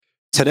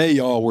Today,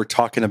 y'all, we're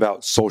talking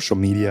about social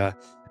media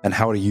and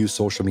how to use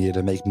social media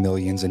to make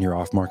millions in your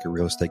off-market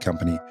real estate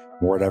company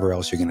or whatever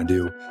else you're going to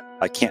do.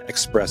 I can't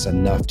express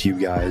enough to you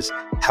guys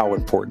how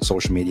important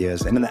social media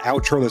is. And in the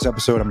outro of this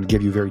episode, I'm going to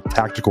give you very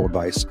tactical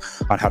advice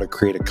on how to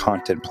create a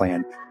content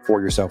plan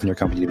for yourself and your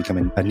company to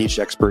become a niche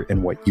expert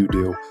in what you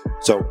do.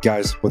 So,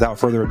 guys, without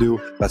further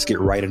ado, let's get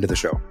right into the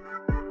show.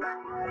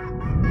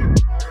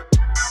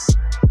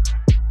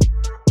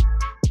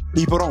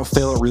 People don't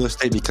fail at real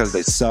estate because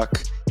they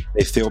suck.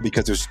 They fail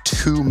because there's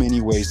too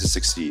many ways to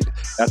succeed.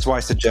 That's why I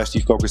suggest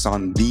you focus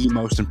on the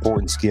most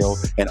important skill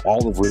in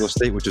all of real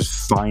estate, which is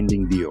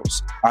finding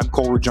deals. I'm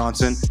Colbert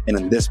Johnson, and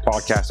in this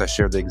podcast, I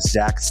share the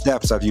exact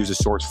steps I've used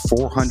to source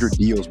 400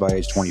 deals by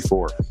age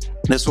 24.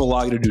 This will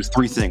allow you to do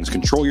three things: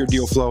 control your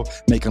deal flow,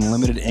 make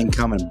unlimited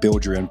income, and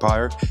build your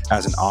empire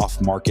as an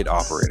off-market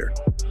operator.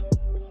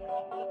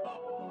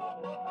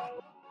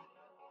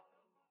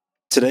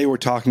 Today, we're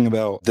talking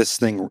about this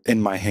thing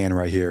in my hand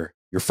right here,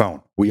 your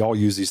phone. We all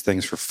use these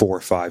things for 4,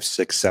 5,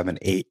 6, 7,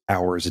 8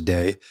 hours a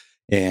day.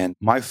 And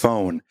my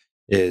phone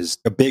is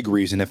a big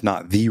reason, if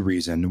not the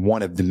reason,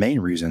 one of the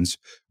main reasons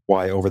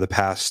why over the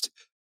past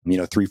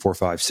 3, 4,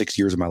 5, 6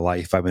 years of my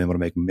life, I've been able to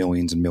make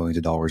millions and millions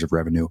of dollars of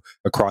revenue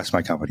across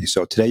my company.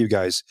 So today, you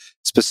guys,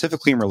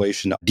 specifically in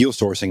relation to deal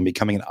sourcing and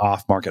becoming an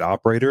off-market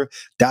operator,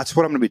 that's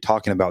what I'm going to be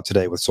talking about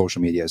today with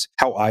social media, is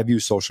how I've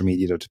used social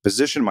media to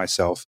position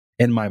myself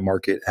in my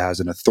market as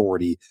an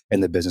authority in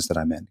the business that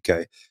I'm in.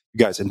 Okay. You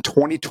guys, in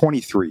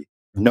 2023,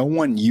 no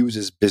one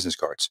uses business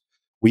cards.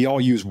 We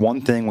all use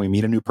one thing when we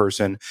meet a new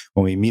person,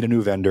 when we meet a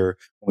new vendor,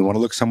 when we want to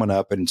look someone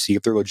up and see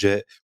if they're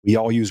legit. We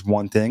all use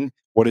one thing.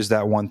 What is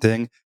that one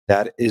thing?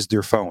 That is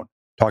their phone.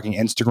 Talking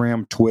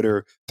Instagram,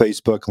 Twitter,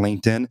 Facebook,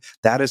 LinkedIn.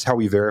 That is how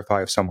we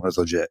verify if someone is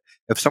legit.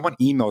 If someone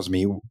emails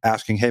me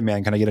asking, hey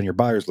man, can I get on your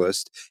buyers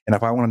list? And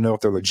if I want to know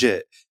if they're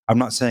legit, I'm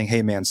not saying,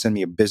 hey man, send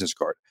me a business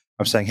card.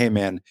 I'm saying, hey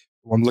man,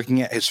 I'm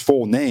looking at his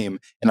full name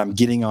and I'm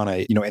getting on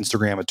a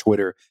Instagram, a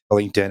Twitter, a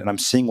LinkedIn, and I'm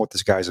seeing what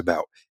this guy's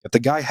about. If the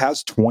guy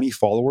has 20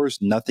 followers,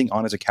 nothing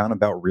on his account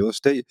about real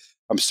estate,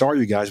 I'm sorry,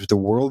 you guys, but the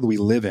world we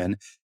live in,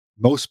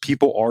 most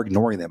people are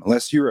ignoring them.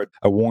 Unless you're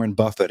a Warren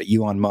Buffett, a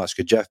Elon Musk,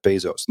 a Jeff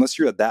Bezos, unless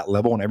you're at that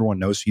level and everyone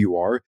knows who you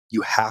are,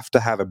 you have to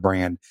have a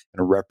brand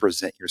and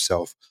represent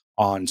yourself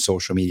on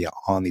social media,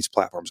 on these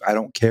platforms. I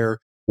don't care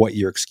what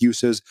your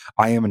excuse is.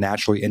 I am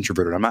naturally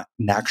introverted. I'm not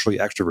naturally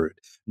extroverted.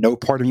 No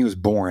part of me was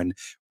born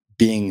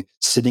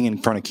sitting in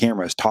front of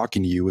cameras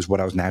talking to you is what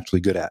I was naturally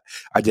good at.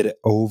 I did it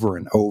over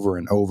and over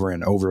and over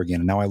and over again.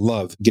 And now I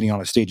love getting on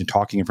a stage and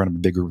talking in front of a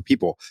big group of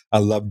people. I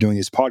love doing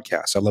these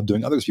podcasts. I love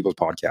doing other people's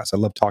podcasts. I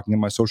love talking in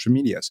my social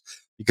medias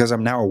because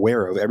I'm now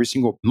aware of every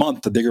single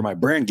month, the bigger my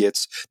brand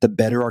gets, the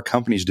better our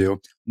companies do,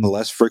 and the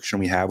less friction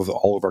we have with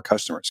all of our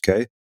customers.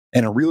 Okay.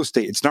 And in real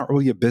estate, it's not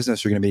really a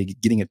business. You're going to be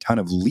getting a ton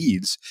of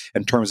leads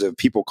in terms of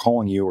people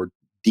calling you or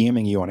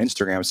DMing you on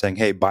Instagram saying,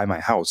 hey, buy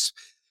my house.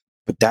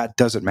 But that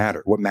doesn't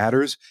matter. What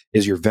matters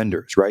is your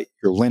vendors, right?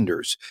 Your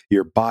lenders,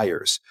 your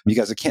buyers. You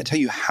guys, I can't tell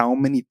you how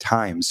many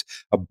times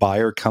a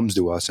buyer comes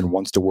to us and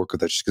wants to work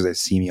with us just because they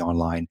see me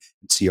online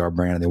and see our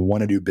brand and they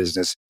want to do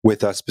business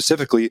with us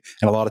specifically.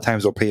 And a lot of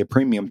times they'll pay a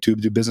premium to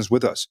do business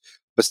with us.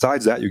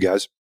 Besides that, you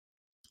guys,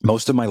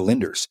 most of my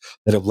lenders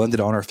that have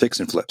lended on our fix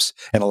and flips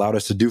and allowed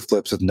us to do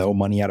flips with no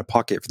money out of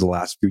pocket for the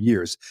last few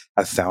years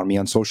have found me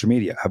on social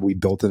media. Have we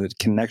built a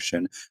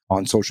connection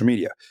on social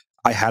media?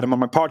 I had him on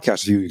my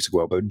podcast a few weeks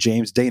ago, but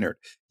James Daynard,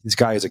 this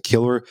guy is a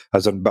killer,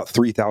 has done about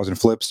 3,000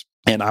 flips.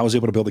 And I was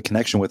able to build a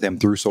connection with him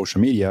through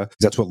social media.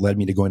 That's what led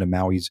me to going to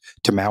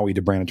Maui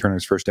to Brandon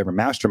Turner's first ever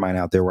mastermind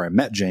out there where I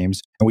met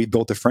James and we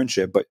built a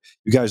friendship. But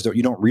you guys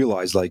don't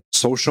realize, like,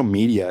 social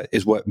media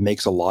is what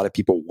makes a lot of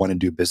people want to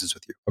do business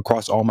with you.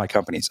 Across all my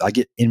companies, I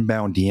get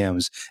inbound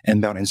DMs,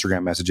 inbound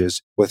Instagram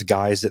messages with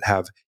guys that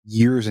have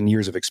years and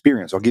years of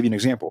experience. I'll give you an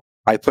example.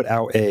 I put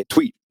out a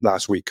tweet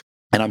last week.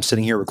 And I'm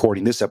sitting here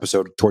recording this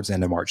episode towards the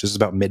end of March. This is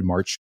about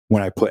mid-March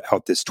when I put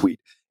out this tweet.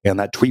 And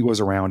that tweet was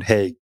around,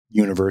 hey,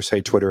 universe, hey,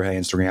 Twitter, hey,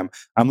 Instagram.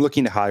 I'm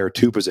looking to hire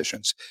 2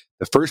 positions.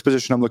 The first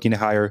position I'm looking to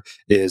hire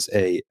is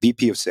a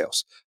VP of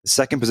sales. The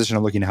second position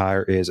I'm looking to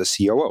hire is a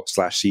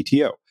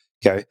COO/CTO.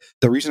 Okay.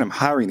 The reason I'm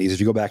hiring these,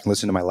 if you go back and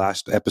listen to my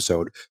last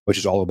episode, which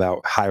is all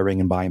about hiring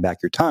and buying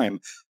back your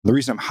time, the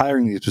reason I'm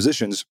hiring these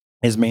positions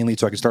is mainly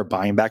so I can start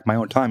buying back my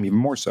own time even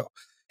more so.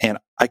 And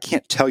I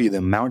can't tell you the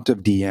amount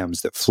of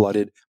DMs that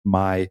flooded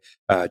my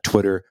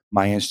Twitter,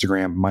 my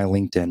Instagram, my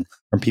LinkedIn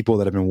from people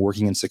that have been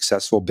working in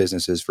successful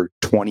businesses for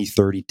 20,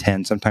 30,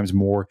 10, sometimes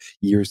more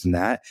years than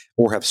that,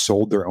 or have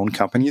sold their own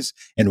companies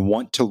and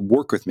want to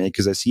work with me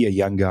because I see a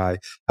young guy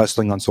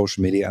hustling on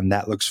social media and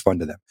that looks fun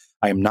to them.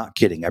 I am not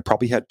kidding. I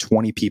probably had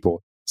 20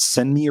 people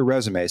send me a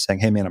resume saying,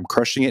 hey man, I'm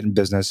crushing it in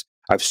business.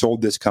 I've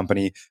sold this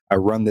company. I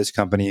run this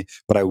company,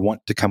 but I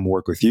want to come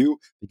work with you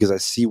because I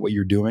see what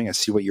you're doing. I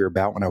see what you're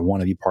about, and I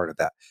want to be part of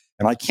that.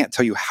 And I can't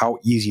tell you how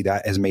easy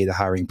that has made the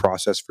hiring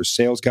process for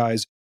sales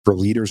guys, for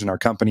leaders in our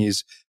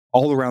companies,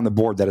 all around the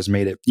board. That has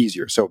made it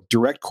easier. So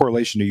direct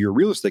correlation to your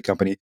real estate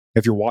company.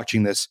 If you're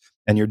watching this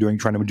and you're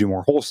trying to do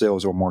more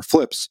wholesales or more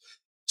flips,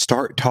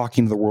 Start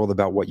talking to the world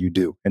about what you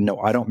do. And no,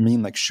 I don't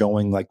mean like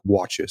showing like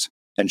watches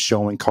and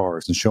showing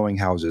cars and showing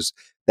houses.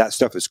 That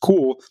stuff is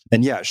cool.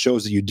 And yeah, it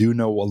shows that you do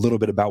know a little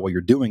bit about what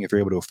you're doing if you're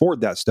able to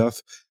afford that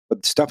stuff.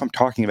 But the stuff I'm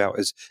talking about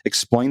is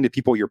explain to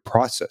people your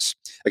process,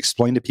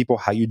 explain to people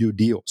how you do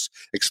deals,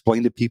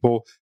 explain to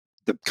people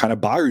the kind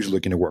of buyers you're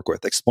looking to work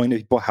with, explain to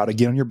people how to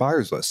get on your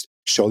buyers list,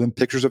 show them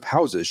pictures of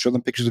houses, show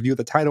them pictures of you at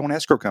the title and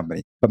escrow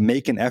company. But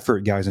make an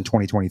effort, guys, in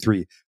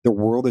 2023. The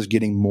world is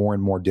getting more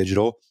and more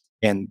digital.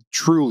 And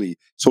truly,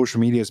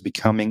 social media is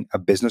becoming a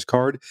business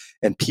card,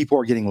 and people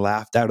are getting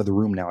laughed out of the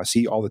room now. I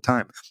see all the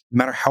time. No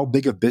matter how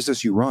big a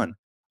business you run,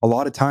 a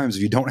lot of times,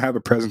 if you don't have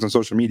a presence on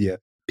social media,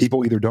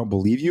 people either don't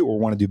believe you or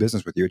want to do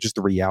business with you. It's just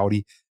the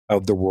reality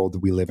of the world that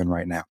we live in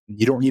right now.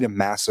 You don't need a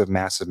massive,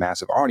 massive,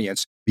 massive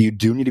audience, but you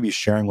do need to be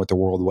sharing with the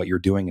world what you're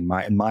doing. In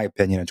my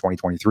opinion, in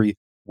 2023,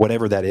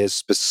 whatever that is,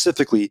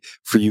 specifically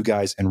for you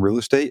guys in real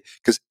estate,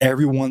 because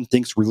everyone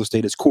thinks real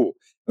estate is cool.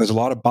 There's a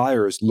lot of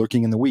buyers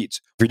lurking in the weeds.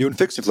 If you're doing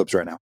fix and flips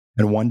right now,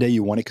 and one day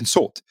you want to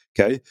consult,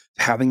 okay,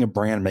 having a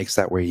brand makes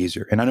that way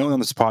easier. And I know on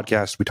this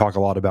podcast, we talk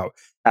a lot about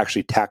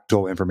actually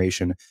tactile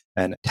information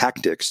and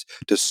tactics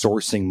to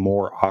sourcing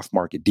more off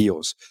market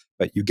deals.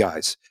 But you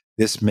guys,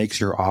 this makes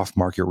your off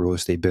market real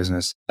estate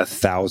business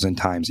 1,000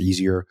 times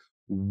easier,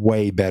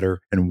 way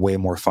better, and way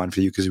more fun for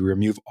you because we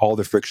remove all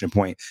the friction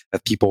point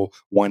of people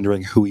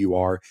wondering who you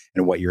are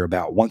and what you're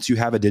about. Once you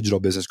have a digital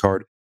business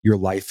card, your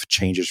life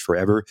changes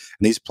forever.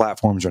 And these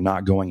platforms are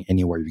not going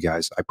anywhere, you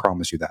guys. I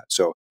promise you that.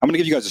 So I'm going to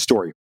give you guys a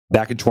story.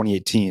 Back in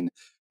 2018,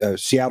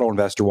 Seattle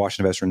investor,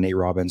 Washington investor, Nate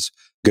Robbins,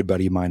 good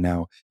buddy of mine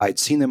now. I'd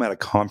seen them at a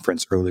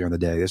conference earlier in the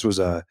day. This was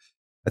I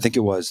think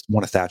it was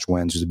one of Thatch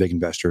Wins, who's a big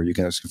investor. You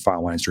can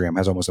follow on Instagram,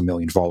 has almost 1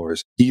 million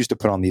followers. He used to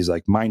put on these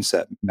like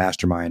mindset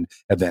mastermind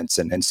events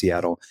in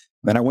Seattle.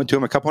 And I went to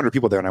him, a couple hundred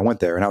people there, and I went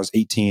there and I was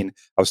 18.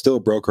 I was still a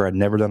broker. I'd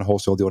never done a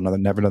wholesale deal,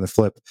 never done the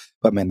flip.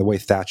 But man, the way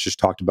Thatch just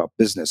talked about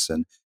business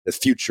and the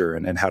future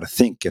and how to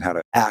think and how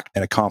to act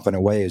in a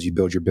confident way as you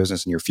build your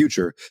business and your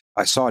future.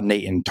 I saw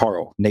Nate and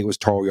Tarl. Nate was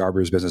Tarl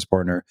Yarber's business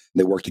partner.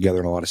 They worked together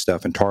on a lot of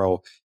stuff. And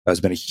Tarl has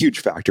been a huge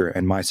factor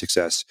in my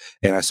success.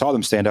 And I saw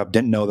them stand up,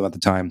 didn't know them at the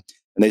time.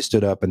 And they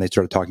stood up and they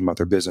started talking about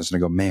their business. And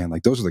I go, man,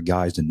 like those are the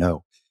guys to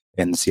know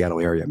in the Seattle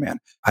area, man.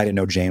 I didn't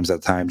know James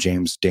at the time.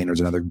 James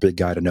Daner's another big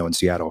guy to know in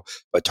Seattle.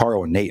 But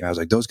Taro and Nate, I was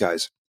like, those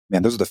guys,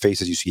 man, those are the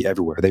faces you see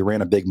everywhere. They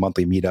ran a big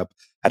monthly meetup,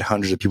 had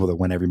hundreds of people that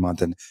went every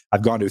month. And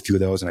I've gone to a few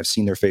of those and I've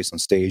seen their face on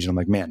stage. And I'm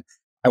like, man,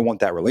 I want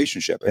that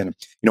relationship. And,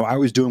 I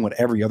was doing what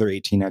every other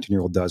 18,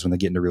 19-year-old does when they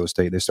get into real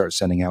estate. They start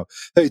sending out,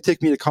 hey,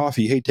 take me to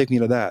coffee. Hey, take me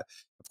to that.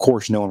 Of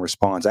course, no one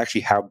responds. I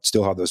actually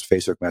still have those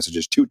Facebook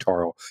messages to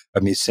Taro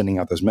of me sending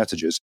out those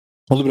messages.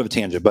 A little bit of a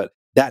tangent, but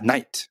that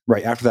night,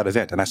 right after that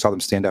event, and I saw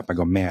them stand up, I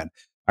go, man,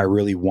 I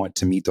really want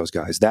to meet those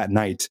guys. That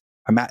night,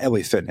 I'm at LA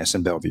Fitness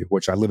in Bellevue,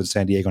 which I live in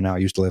San Diego now. I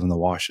used to live in the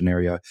Washington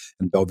area,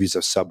 and Bellevue's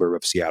a suburb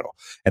of Seattle.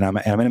 And I'm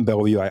in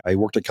Bellevue. I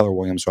worked at Keller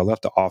Williams, so I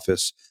left the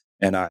office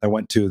and I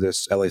went to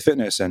this LA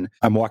Fitness, and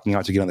I'm walking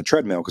out to get on the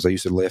treadmill because I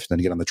used to lift and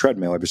then get on the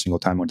treadmill every single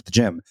time I went to the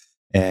gym.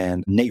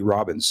 And Nate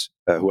Robbins,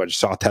 who I just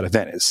saw at that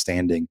event, is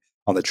standing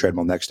on the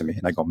treadmill next to me.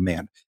 And I go,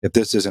 man, if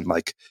this isn't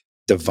like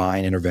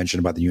divine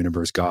intervention by the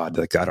universe, God,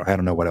 like I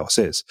don't know what else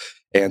is.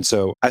 And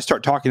so I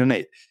start talking to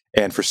Nate.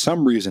 And for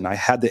some reason, I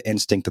had the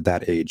instinct at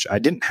that age. I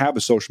didn't have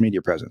a social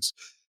media presence.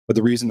 But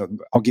the reason,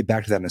 I'll get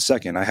back to that in a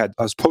second, I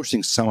was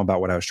posting some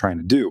about what I was trying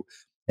to do.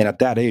 And at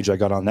that age, I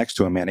got on next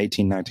to him, man,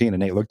 18, 19. And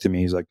Nate looked at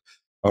me. He's like,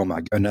 oh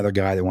my, another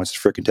guy that wants to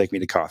freaking take me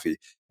to coffee.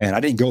 And I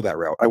didn't go that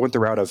route. I went the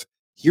route of,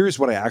 here's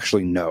what I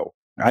actually know.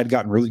 I'd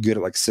gotten really good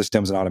at like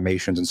systems and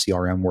automations and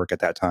CRM work at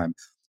that time.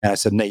 And I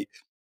said, Nate,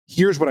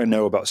 here's what I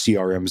know about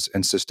CRMs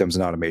and systems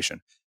and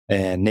automation.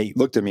 And Nate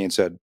looked at me and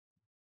said,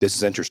 this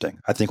is interesting.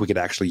 I think we could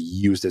actually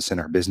use this in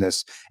our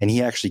business. And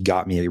he actually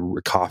got me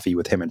a coffee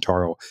with him and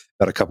Taro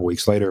about a couple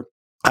weeks later.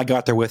 I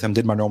got there with him,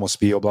 did my normal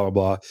spiel, blah, blah,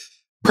 blah.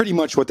 Pretty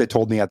much what they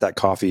told me at that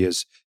coffee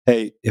is,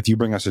 hey, if you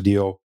bring us a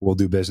deal, we'll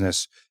do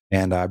business.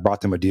 And I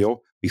brought them a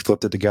deal. We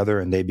flipped it together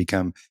and they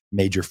become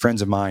major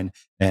friends of mine.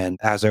 And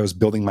as I was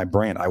building my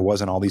brand, I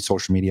wasn't all these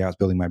social media. I was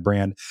building my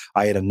brand.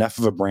 I had enough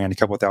of a brand, a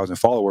couple of thousand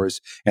followers,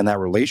 and that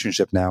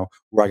relationship now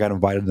where I got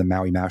invited to the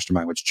Maui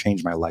Mastermind, which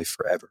changed my life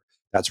forever.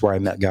 That's where I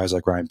met guys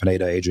like Ryan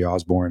Pineda, AJ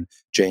Osborne,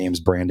 James,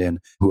 Brandon,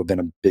 who have been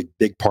a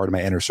big part of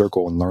my inner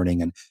circle and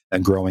learning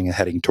and growing and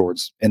heading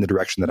towards in the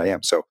direction that I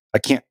am. So I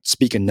can't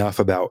speak enough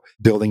about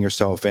building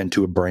yourself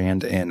into a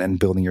brand and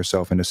building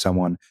yourself into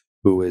someone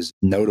who is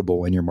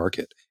notable in your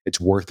market. It's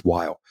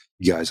worthwhile.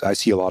 You guys, I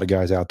see a lot of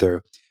guys out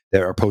there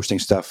that are posting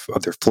stuff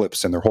of their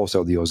flips and their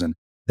wholesale deals, and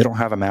they don't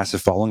have a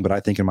massive following, but I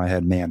think in my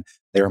head, man,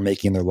 they are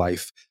making their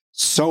life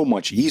so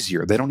much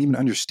easier. They don't even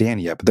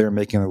understand yet, but they're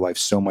making their life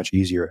so much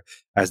easier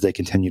as they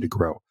continue to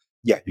grow.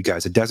 Yeah, you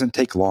guys, it doesn't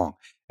take long.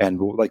 And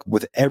like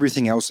with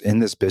everything else in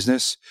this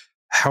business,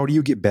 how do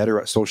you get better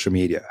at social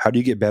media? How do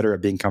you get better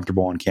at being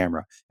comfortable on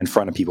camera, in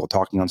front of people,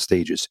 talking on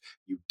stages?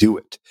 You do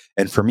it.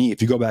 And for me,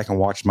 if you go back and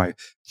watch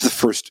the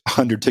first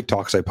 100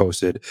 TikToks I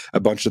posted, a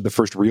bunch of the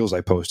first reels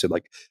I posted,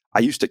 like I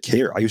used to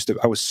care.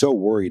 I was so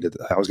worried that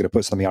I was going to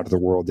put something out to the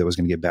world that was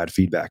going to get bad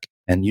feedback.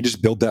 And you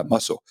just build that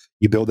muscle.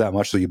 You build that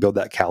muscle, you build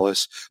that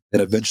callus,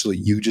 and eventually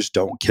you just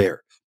don't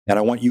care. And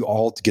I want you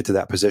all to get to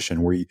that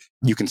position where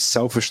you can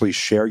selfishly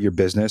share your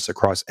business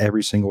across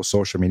every single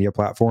social media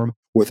platform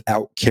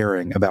without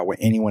caring about what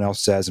anyone else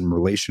says in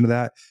relation to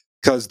that.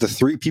 Because the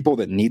 3 people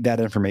that need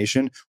that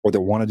information or that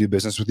want to do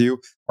business with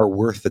you are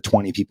worth the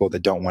 20 people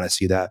that don't want to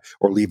see that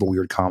or leave a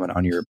weird comment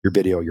on your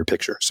video, your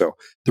picture. So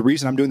the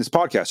reason I'm doing this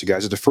podcast, you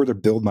guys, is to further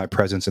build my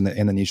presence in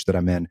the niche that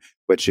I'm in,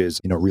 which is,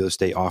 real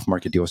estate,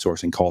 off-market deal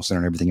sourcing, call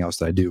center, and everything else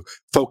that I do,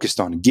 focused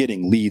on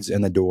getting leads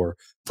in the door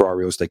for our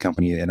real estate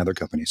company and other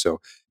companies.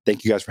 So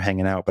thank you guys for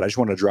hanging out. But I just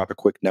wanted to drop a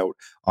quick note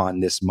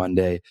on this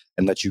Monday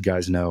and let you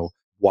guys know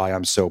why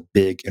I'm so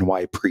big and why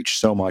I preach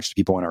so much to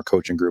people in our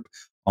coaching group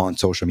on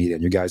social media.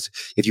 And you guys,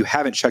 if you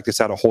haven't checked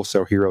this out at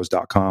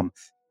wholesaleheroes.com,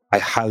 I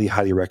highly,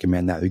 highly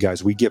recommend that. You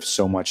guys, we give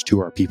so much to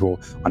our people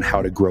on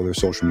how to grow their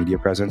social media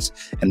presence,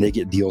 and they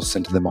get deals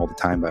sent to them all the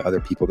time by other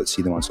people that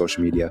see them on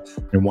social media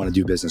and want to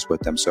do business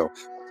with them. So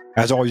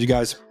as always, you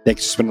guys,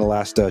 thanks for spending the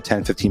last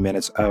 10, 15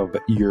 minutes of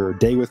your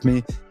day with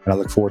me, and I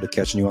look forward to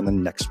catching you on the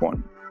next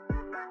one.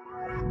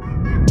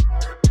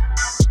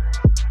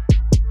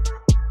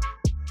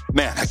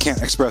 Man, I can't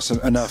express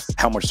enough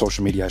how much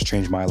social media has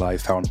changed my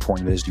life, how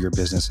important it is to your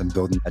business, and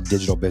building a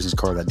digital business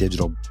card,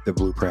 the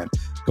blueprint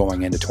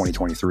going into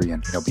 2023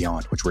 and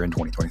beyond, which we're in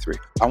 2023.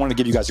 I want to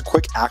give you guys a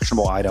quick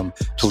actionable item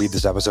to leave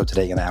this episode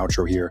today in the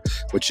outro here,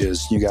 which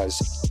is you guys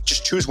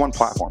just choose one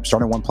platform.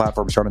 Start on one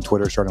platform, start on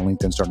Twitter, start on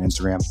LinkedIn, start on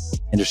Instagram,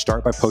 and just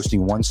start by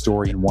posting one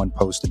story and one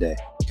post a day.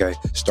 Okay,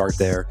 start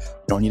there. You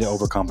don't need to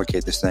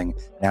overcomplicate this thing.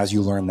 And as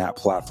you learn that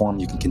platform,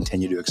 you can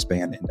continue to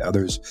expand into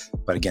others.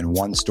 But again,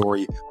 one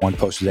story, one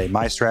post a day.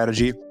 My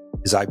strategy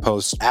is I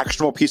post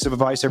actionable piece of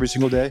advice every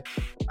single day.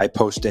 I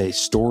post a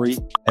story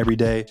every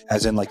day,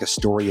 as in like a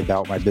story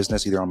about my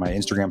business, either on my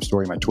Instagram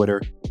story, my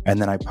Twitter, and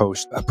then I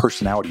post a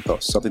personality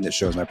post, something that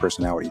shows my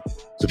personality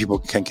so people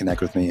can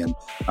connect with me. And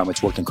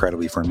it's worked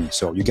incredibly for me.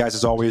 So you guys,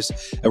 as always,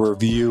 a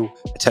review,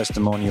 a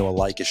testimonial, a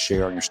like, a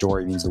share on your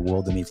story means the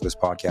world to me for this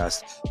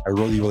podcast. I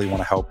really, really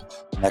want to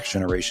help the next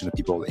generation of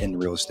people in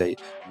real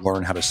estate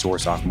learn how to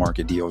source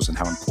off-market deals and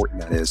how important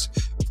that is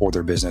for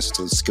their business. It's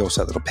a skill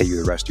set that'll pay you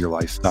the rest of your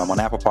life. On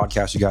Apple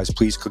Podcasts, you guys,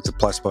 please click the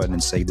plus button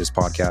and save this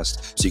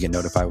podcast so you get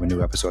notified when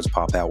new episodes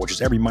pop out, which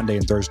is every Monday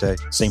and Thursday.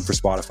 Same for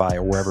Spotify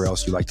or wherever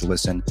else you like to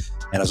listen.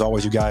 And as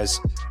always, you guys,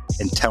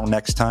 until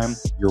next time,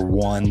 you're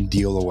one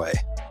deal away.